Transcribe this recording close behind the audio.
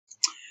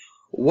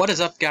What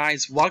is up,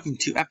 guys? Welcome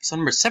to episode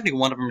number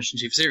 71 of our Mission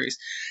Chief series.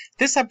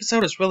 This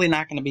episode is really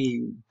not going to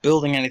be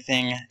building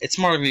anything. It's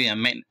more going to be a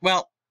main.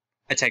 Well,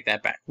 I take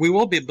that back. We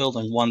will be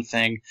building one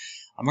thing.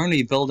 I'm going to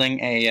be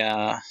building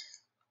a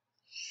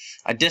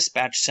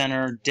dispatch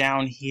center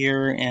down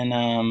here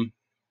in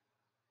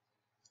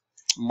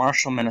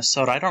Marshall,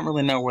 Minnesota. I don't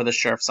really know where the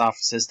sheriff's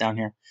office is down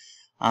here,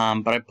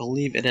 but I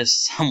believe it is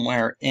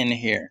somewhere in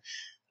here.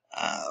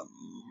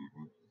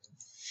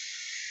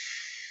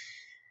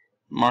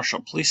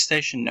 Marshall Police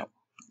Station? No.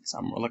 That's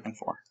not what we're looking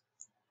for.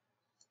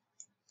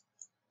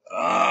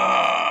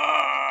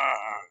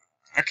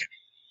 Okay.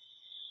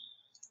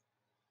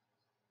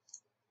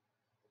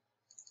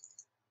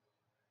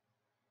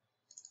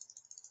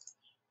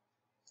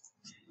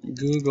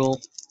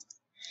 Google.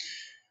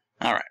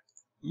 Alright.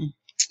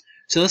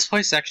 So this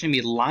place is actually going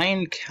to be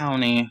Lyon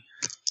County.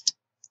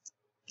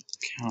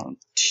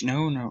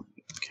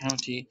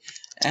 County.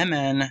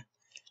 MN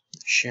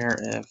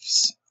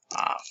Sheriff's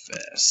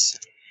Office.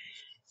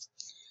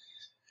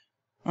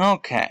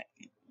 Okay.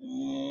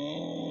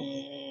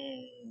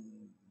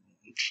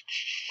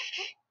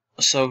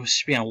 So it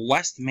should be on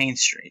West Main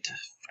Street, if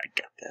I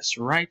got this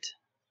right.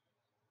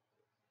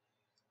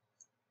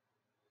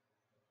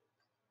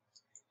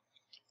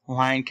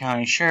 Lyon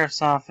County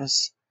Sheriff's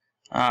Office.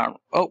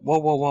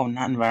 Whoa,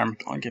 not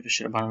environmental. I don't give a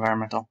shit about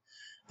environmental.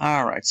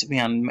 Alright, so it'll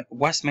be on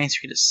West Main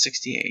Street at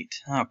 68.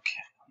 Okay.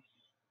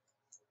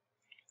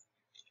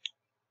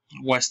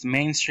 West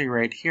Main Street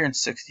right here in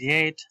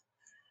 68.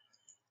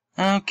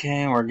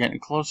 Okay, we're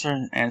getting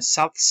closer, and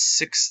South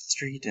 6th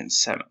Street and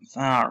 7th.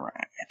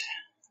 Alright.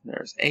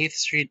 There's 8th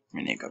Street.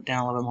 We need to go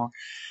down a little bit more.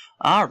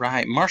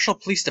 Alright, Marshall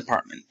Police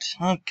Department.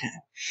 Okay.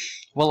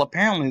 Well,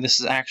 apparently this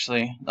is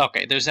actually...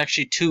 Okay, there's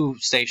actually two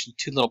stations,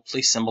 two little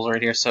police symbols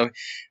right here. So,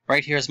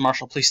 right here is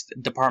Marshall Police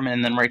Department,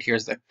 and then right here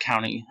is the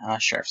County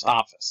Sheriff's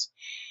Office.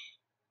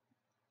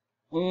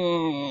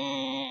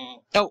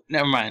 Oh,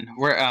 never mind.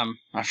 We're,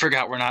 I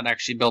forgot we're not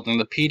actually building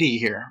the PD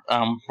here.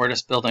 We're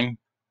just building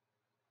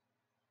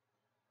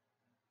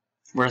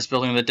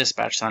the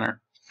dispatch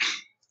center.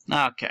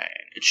 Okay.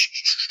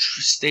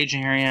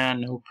 Staging area,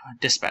 nope.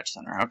 Dispatch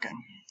center, okay.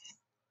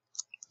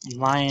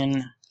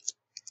 Lyon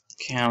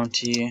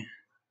County.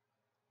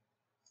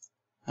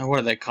 What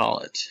do they call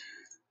it?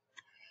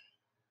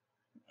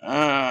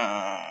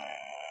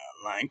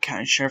 Lyon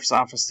County Sheriff's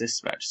Office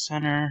Dispatch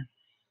Center.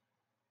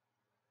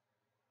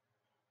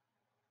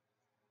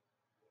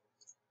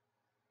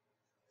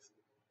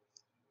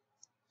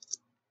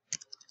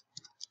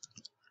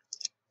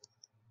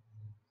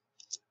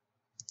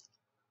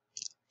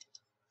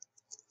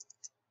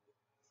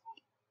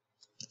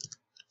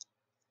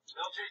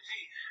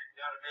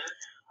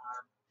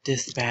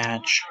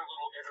 Dispatch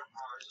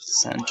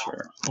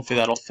Center. Hopefully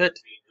that'll fit.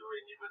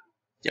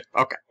 Yep,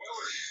 okay.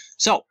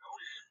 So,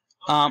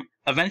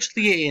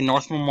 eventually a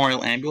North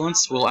Memorial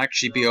ambulance will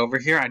actually be over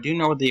here. I do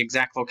know the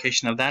exact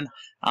location of that.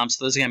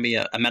 So there's going to be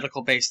a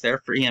medical base there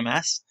for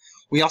EMS.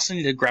 We also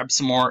need to grab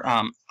some more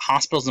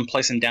hospitals and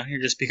place them down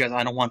here just because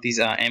I don't want these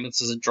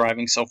ambulances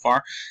driving so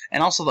far.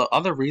 And also the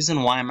other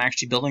reason why I'm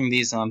actually building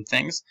these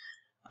things,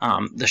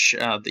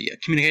 the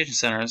communication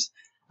centers,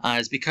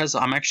 is because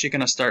I'm actually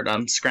going to start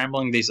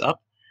scrambling these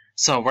up.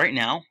 So right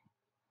now,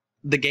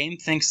 the game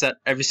thinks that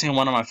every single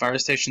one of my fire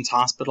stations,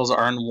 hospitals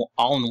are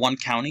all in one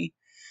county.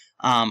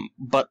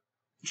 But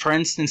for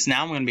instance,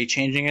 now I'm going to be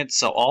changing it.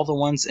 So all the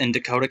ones in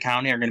Dakota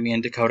County are going to be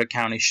in Dakota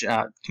County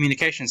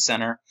Communication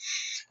Center,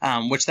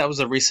 which that was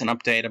a recent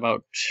update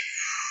about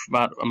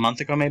a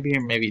month ago,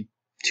 maybe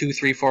 2,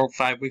 3, 4,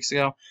 5 weeks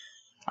ago.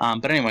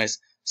 But anyways,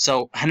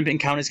 so Hennepin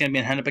County is going to be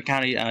in Hennepin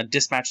County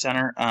Dispatch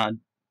Center.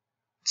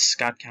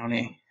 Scott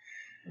County.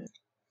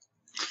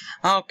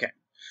 Okay,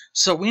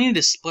 so we need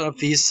to split up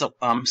these. So,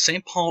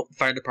 St. Paul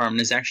Fire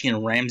Department is actually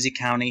in Ramsey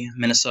County,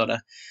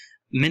 Minnesota.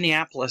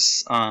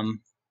 Minneapolis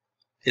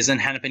is in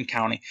Hennepin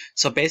County.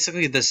 So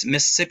basically, this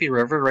Mississippi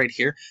River right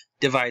here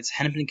divides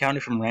Hennepin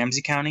County from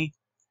Ramsey County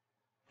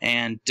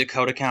and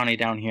Dakota County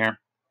down here.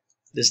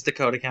 This is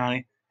Dakota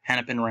County,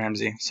 Hennepin,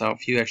 Ramsey. So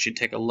if you actually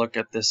take a look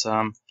at this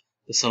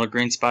this little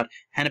green spot,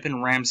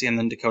 Hennepin, Ramsey, and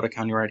then Dakota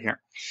County right here.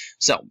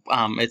 So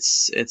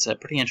it's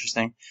pretty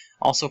interesting.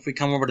 Also, if we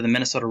come over to the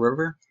Minnesota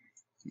River,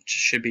 which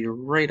should be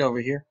right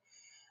over here,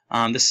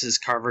 this is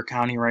Carver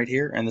County right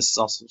here, and this is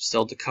also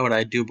still Dakota,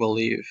 I do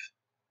believe.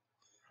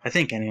 I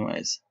think,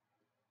 anyways.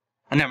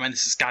 Never mind,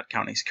 this is Scott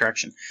County,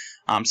 correction.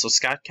 So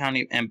Scott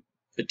County, and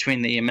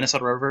between the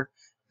Minnesota River,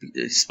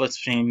 it splits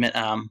between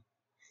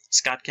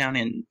Scott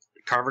County and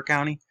Carver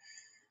County.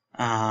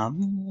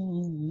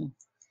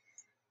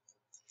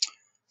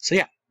 So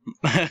yeah,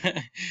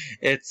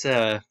 it's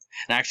and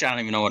actually I don't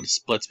even know what it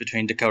splits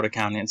between Dakota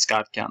County and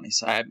Scott County.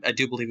 So I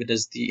do believe it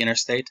is the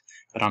interstate,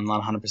 but I'm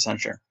not 100%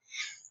 sure.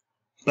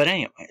 But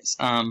anyways,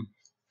 so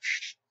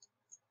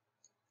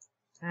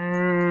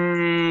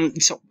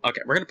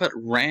okay, we're gonna put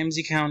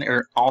Ramsey County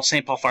or all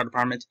St. Paul Fire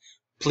Department,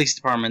 police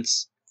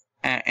departments,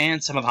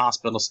 and some of the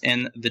hospitals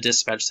in the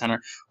dispatch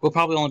center. We'll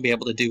probably only be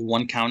able to do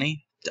one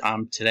county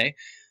today,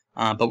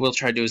 but we'll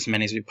try to do as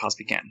many as we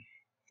possibly can.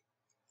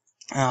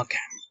 Okay.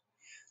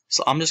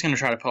 So I'm just going to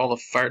try to put all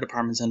the fire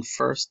departments in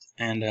first,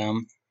 and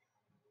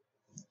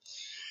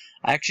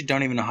I actually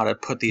don't even know how to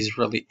put these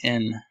really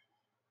in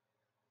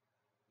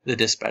the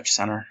dispatch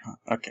center.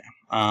 Okay.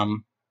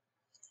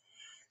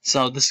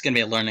 So this is going to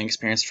be a learning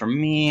experience for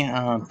me.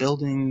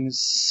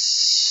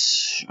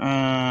 Buildings,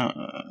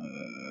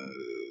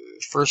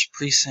 first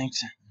precinct.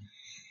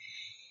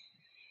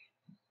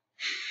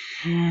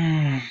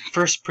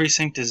 First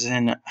precinct is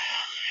in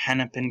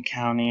Hennepin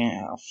County.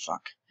 Oh,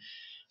 fuck.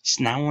 It's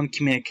 911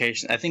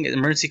 communication. I think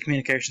emergency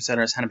communication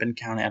center is Hennepin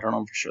County. I don't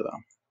know for sure,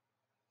 though.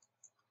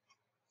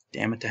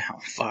 Damn it to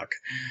hell. Fuck.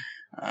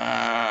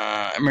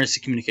 Emergency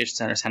communication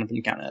center is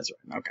Hennepin County. That's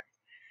right. Okay.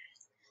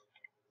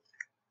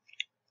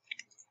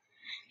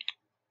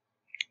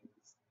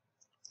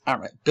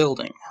 Alright,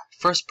 building.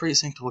 First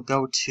precinct will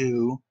go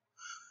to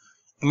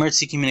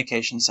emergency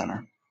communication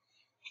center.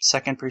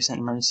 Second precinct,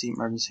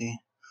 emergency.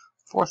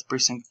 Fourth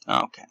precinct,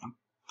 okay.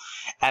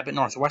 Abbott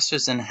Northwest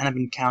is in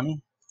Hennepin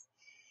County.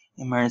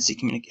 Emergency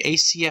communication.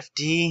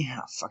 ACFD,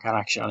 oh, fuck, I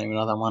actually don't even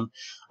know that one.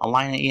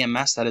 Alina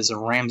EMS, that is in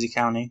Ramsey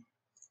County.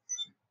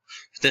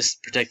 This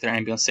particular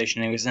ambulance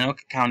station is in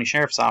Anoka County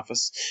Sheriff's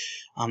Office.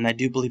 I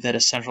do believe that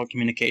is Central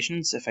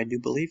Communications, if I do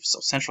believe. So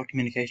Central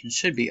Communications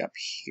should be up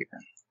here.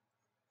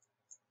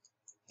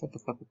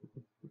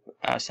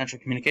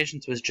 Central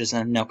Communications, which is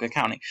in Anoka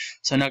County.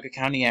 So Anoka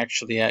County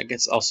actually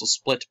gets also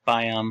split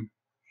by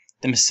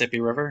the Mississippi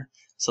River.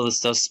 So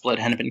this does split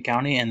Hennepin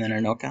County and then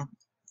Anoka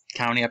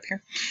County up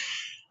here.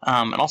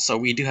 And also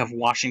we do have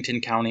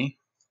Washington County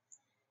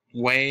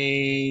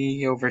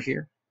way over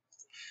here.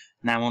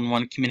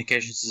 911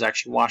 Communications is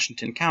actually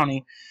Washington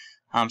County.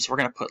 So we're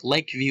going to put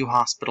Lakeview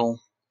Hospital.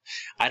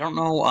 I don't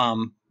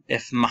know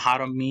if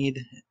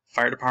Mahato-Meade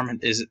Fire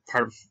Department is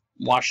part of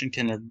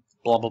Washington or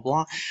blah, blah,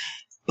 blah.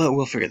 But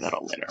we'll figure that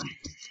out later.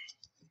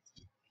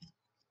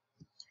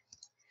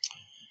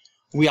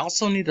 We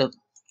also need to...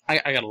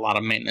 I got a lot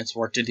of maintenance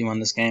work to do on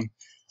this game.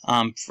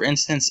 For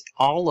instance,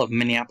 all of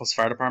Minneapolis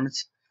Fire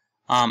Departments,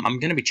 I'm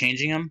going to be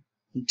changing them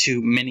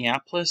to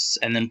Minneapolis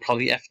and then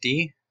probably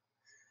FD.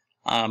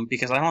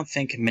 Because I don't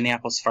think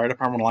Minneapolis Fire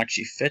Department will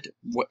actually fit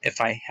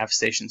if I have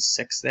Station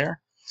 6 there.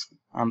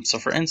 So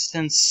for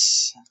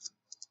instance,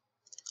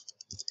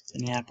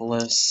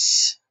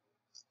 Minneapolis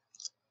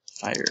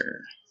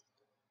Fire...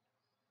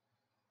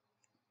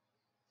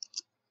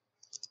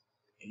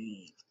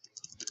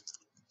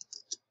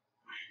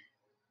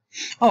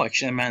 Oh,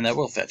 actually, man, that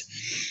will fit.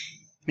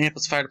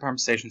 Minneapolis Fire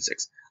Department Station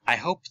 6. I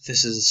hope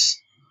this is...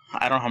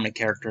 I don't know how many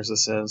characters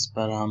this is,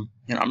 but,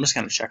 you know, I'm just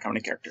going to check how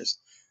many characters.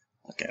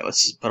 Okay,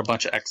 let's just put a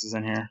bunch of X's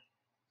in here.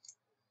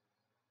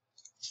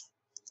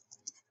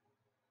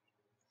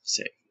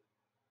 Save.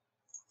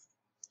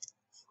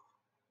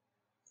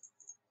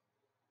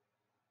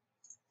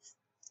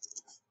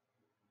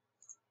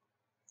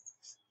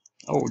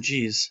 Oh,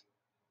 geez.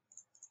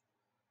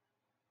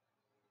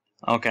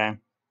 Okay.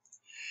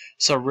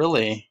 So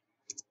really,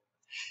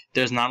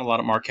 there's not a lot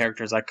of more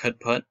characters I could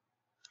put.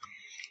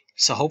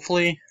 So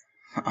hopefully,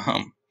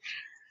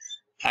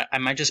 I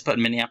might just put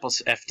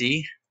Minneapolis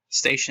FD,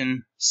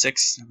 Station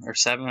 6 or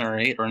 7 or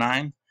 8 or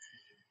 9.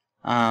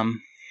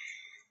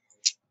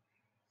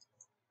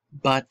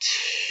 But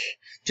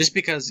just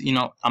because, you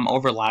know, I'm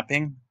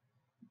overlapping,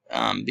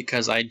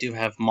 because I do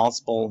have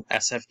multiple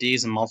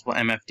SFDs and multiple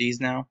MFDs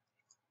now.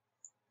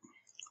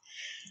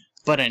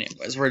 But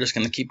anyways, we're just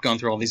going to keep going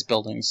through all these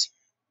buildings.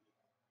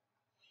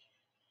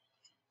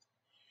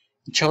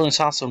 Children's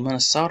Hospital,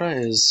 Minnesota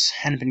is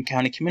Hennepin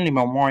County Community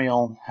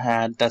Memorial.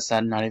 That's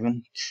that, not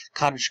even.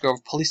 Cottage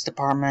Grove Police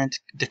Department.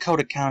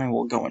 Dakota County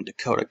will go in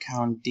Dakota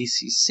County,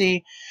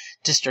 DCC.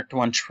 District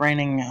 1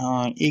 Training.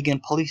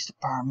 Eagan Police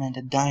Department.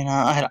 Edina.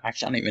 I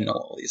don't even know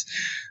all these.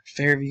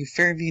 Fairview,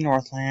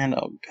 Northland.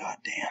 Oh,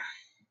 goddamn.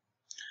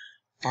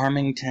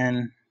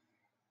 Farmington.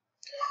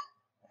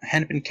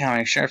 Hennepin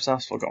County Sheriff's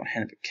Office will go in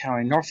Hennepin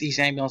County. Northeast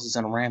Ambulance is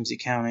in Ramsey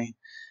County.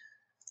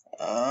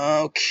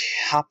 Okay,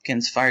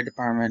 Hopkins Fire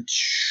Department.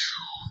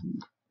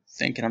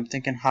 I'm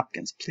thinking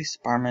Hopkins Police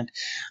Department.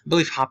 I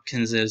believe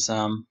Hopkins is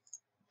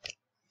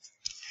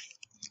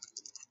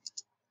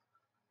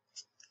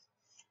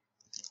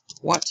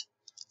what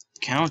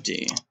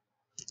county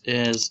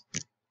is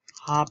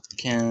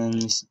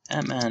Hopkins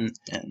MN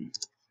in?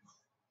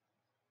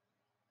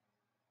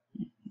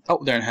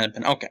 Oh, they're in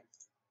Hennepin. Okay.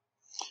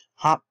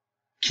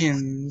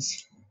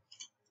 Hopkins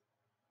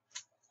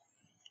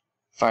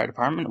Fire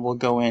Department will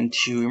go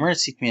into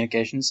Emergency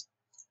Communications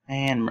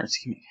and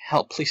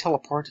Police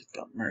Heliport.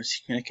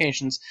 Emergency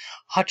Communications.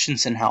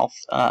 Hutchinson Health.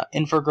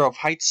 Invergrove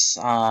Heights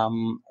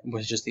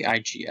was just the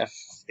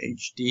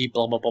IGFHD.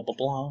 Blah blah blah blah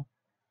blah.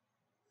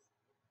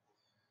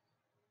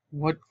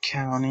 What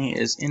county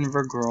is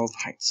Invergrove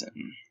Heights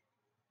in?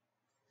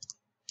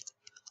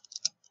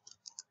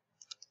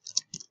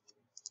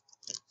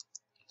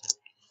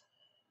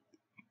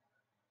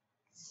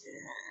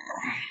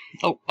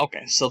 Oh,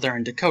 okay. So they're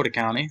in Dakota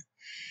County.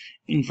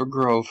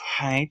 Invergrove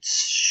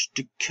Heights,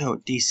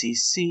 Dakota,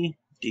 DCC,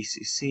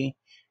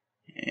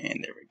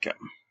 and there we go.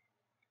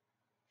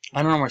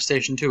 I don't know where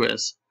Station 2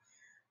 is.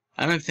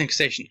 I don't even think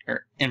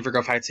Inver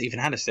Grove Heights even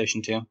had a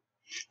Station 2.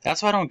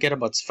 That's what I don't get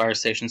about fire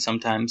stations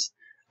sometimes.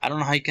 I don't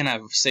know how you can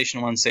have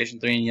Station 1,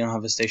 Station 3, and you don't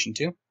have a Station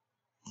 2.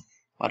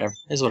 Whatever.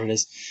 It is what it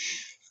is.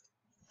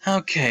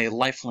 Okay,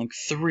 Lifelink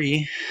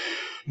 3.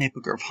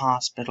 Maple Grove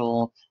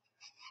Hospital.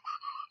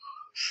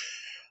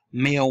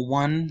 Mayo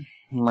 1.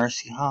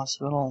 Mercy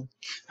Hospital.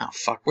 Oh,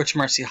 fuck. Which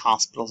Mercy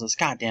Hospital is this?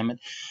 God damn it.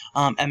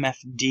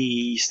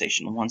 MFD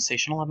Station 1,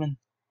 Station 11.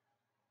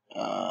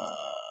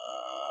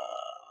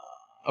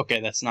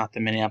 Okay, that's not the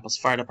Minneapolis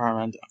Fire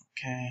Department.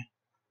 Okay.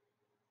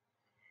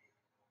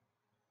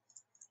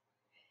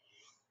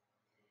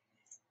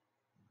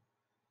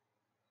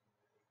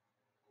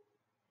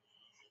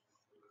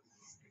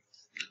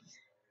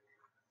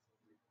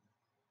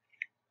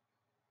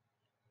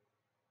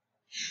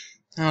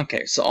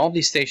 Okay, so all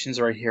these stations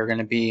right here are going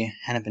to be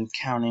Hennepin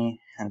County,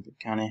 Hennepin.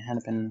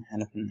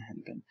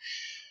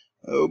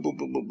 Oh, boop,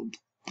 boop, boop, boop.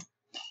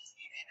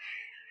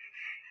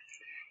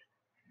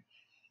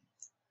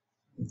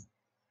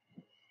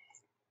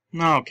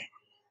 Okay.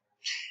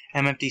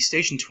 MFD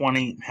Station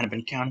 20,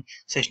 Hennepin County.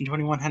 Station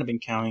 21, Hennepin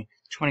County.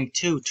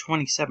 22,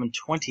 27,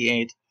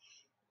 28.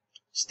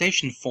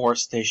 Station 4,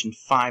 Station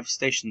 5,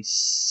 Station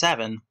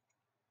 7.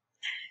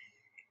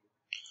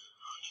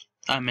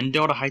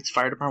 Mendota Heights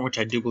Fire Department, which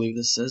I do believe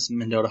this is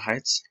Mendota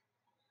Heights.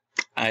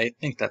 I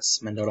think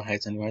that's Mendota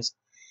Heights anyways.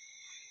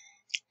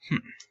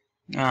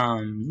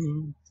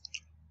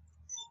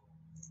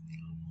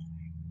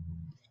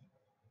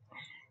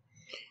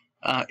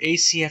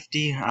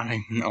 ACFD, I don't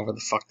even know where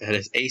the fuck that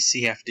is.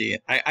 ACFD.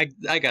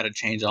 I gotta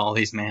change all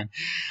these, man.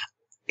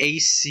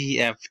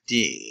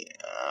 ACFD.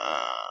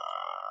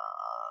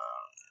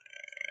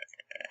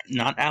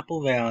 Not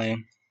Apple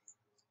Valley.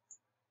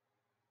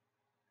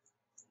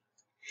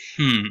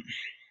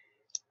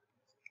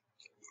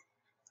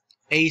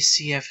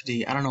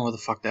 ACFD. I don't know what the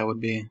fuck that would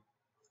be.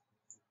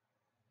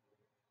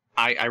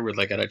 I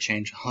really gotta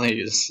change all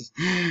these.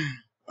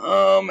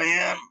 Oh,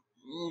 man.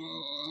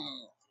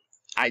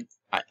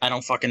 I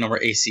don't fucking know where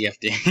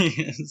ACFD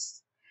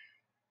is.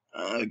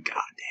 Goddamn.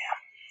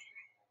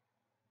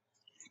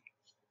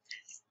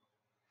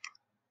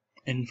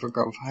 Inver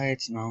Grove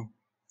Heights, no.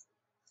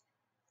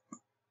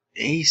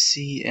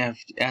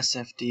 ACFD,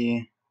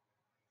 SFD.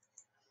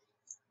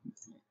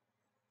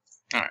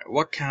 Alright,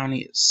 what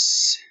county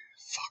is...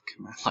 Fuck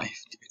my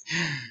life, dude.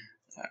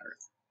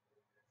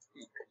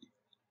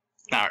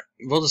 Alright,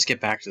 we'll just get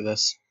back to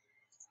this.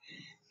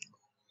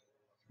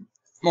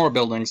 More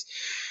buildings.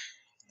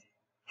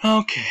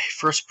 Okay,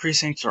 first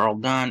precincts are all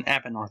done.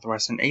 Abbott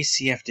Northwestern,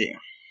 ACFD.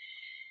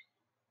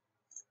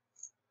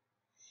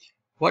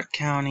 What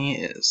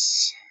county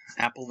is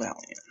Apple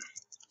Valley in?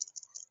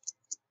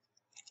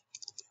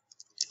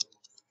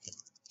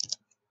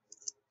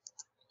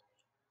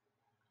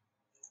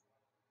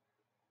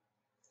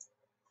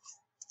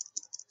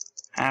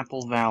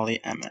 Apple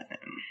Valley, MN.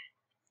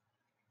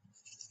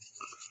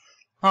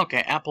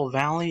 Okay, Apple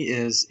Valley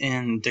is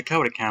in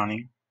Dakota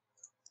County.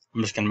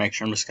 I'm just going to make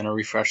sure, I'm just going to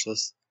refresh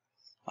this.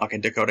 Okay,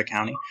 Dakota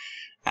County.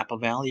 Apple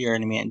Valley, you're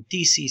going to be in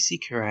DCC.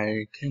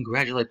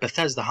 Congratulate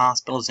Bethesda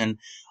Hospitals in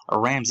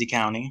Ramsey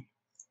County.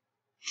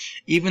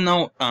 Even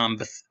though,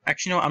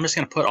 actually, no, I'm just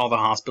going to put all the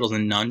hospitals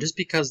in none, just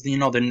because, you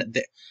know,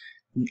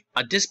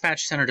 a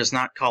dispatch center does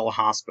not call a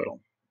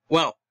hospital.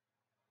 Well,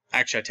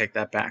 actually, I take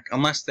that back.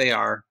 Unless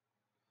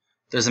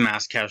there's a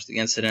mass casualty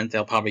incident,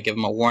 they'll probably give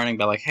them a warning,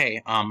 but like,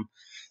 hey,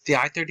 the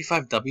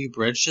I-35W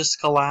bridge just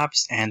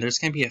collapsed, and there's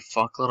going to be a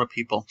fuckload of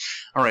people.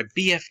 Alright,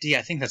 BFD,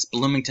 I think that's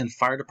Bloomington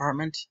Fire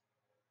Department.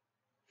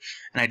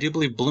 And I do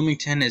believe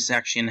Bloomington is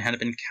actually in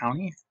Hennepin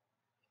County.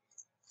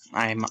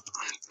 I'm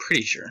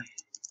pretty sure.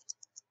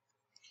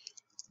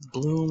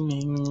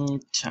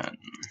 Bloomington.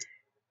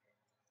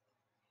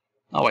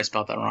 Oh, I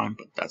spelled that wrong,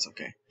 but that's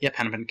okay. Yep,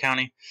 Hennepin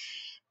County.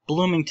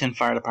 Bloomington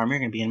Fire Department, you're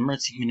going to be in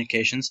Emergency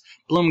Communications.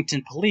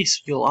 Bloomington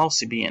Police, you'll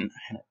also be in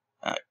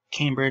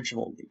Cambridge.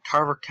 Will be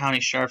Carver County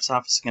Sheriff's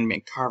Office is going to be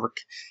in Carver.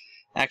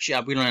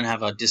 Actually, we don't even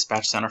have a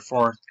dispatch center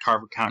for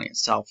Carver County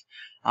itself.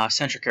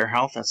 Centricare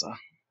Health, that's a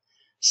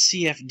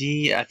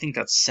CFD. I think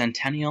that's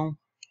Centennial.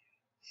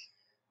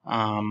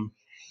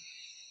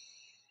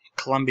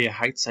 Columbia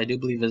Heights, I do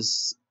believe,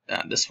 is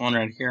this one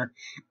right here.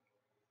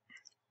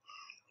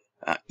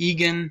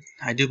 Eagan,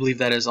 I do believe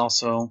that is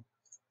also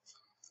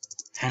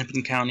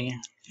Hennepin County.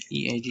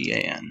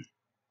 EAGAN.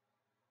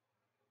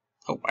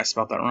 Oh, I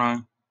spelled that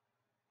wrong.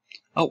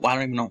 Oh, I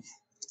don't even know.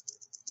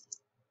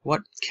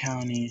 What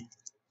county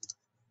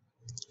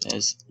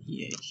is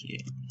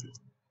EAGAN?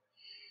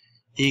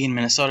 Eagan,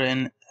 Minnesota,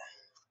 and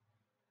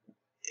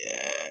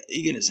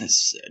Eagan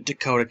is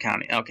Dakota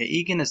County. Okay,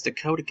 Eagan is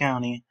Dakota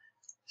County.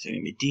 So it's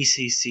going to be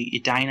DCC.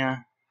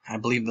 Edina, I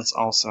believe that's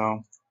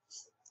also.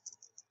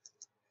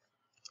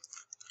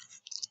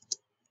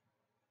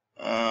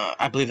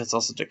 I believe that's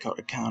also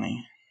Dakota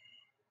County.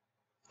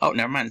 Oh,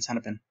 never mind, it's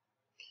Hennepin.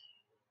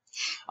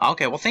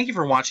 Okay, well, thank you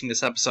for watching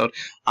this episode.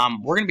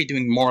 We're going to be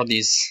doing more of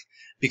these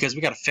because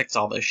we got to fix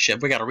all this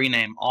shit. We got to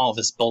rename all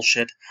this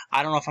bullshit.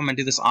 I don't know if I'm going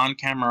to do this on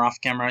camera or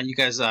off camera. You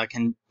guys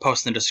can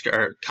post in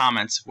the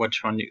comments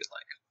which one you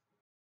like.